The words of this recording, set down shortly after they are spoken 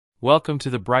Welcome to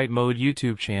the Bright Mode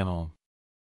YouTube channel,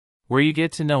 where you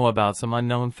get to know about some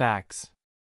unknown facts.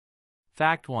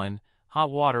 Fact 1.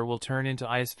 Hot water will turn into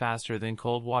ice faster than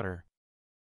cold water.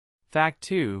 Fact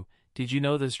 2. Did you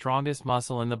know the strongest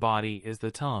muscle in the body is the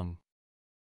tongue?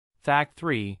 Fact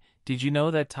 3. Did you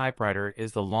know that typewriter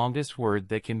is the longest word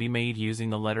that can be made using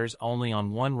the letters only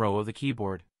on one row of the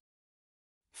keyboard?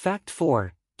 Fact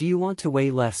 4. Do you want to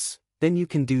weigh less? Then you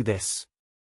can do this.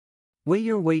 Weigh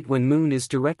your weight when moon is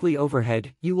directly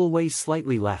overhead, you will weigh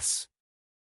slightly less.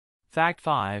 Fact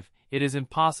 5. It is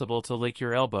impossible to lick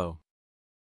your elbow.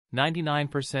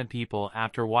 99% people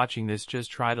after watching this just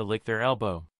try to lick their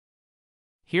elbow.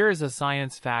 Here is a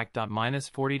science fact. Minus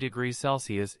 40 degrees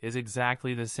Celsius is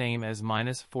exactly the same as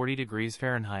minus 40 degrees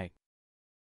Fahrenheit.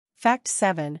 Fact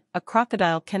 7. A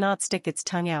crocodile cannot stick its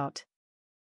tongue out.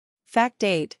 Fact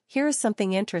 8. Here is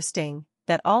something interesting,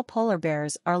 that all polar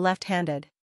bears are left-handed.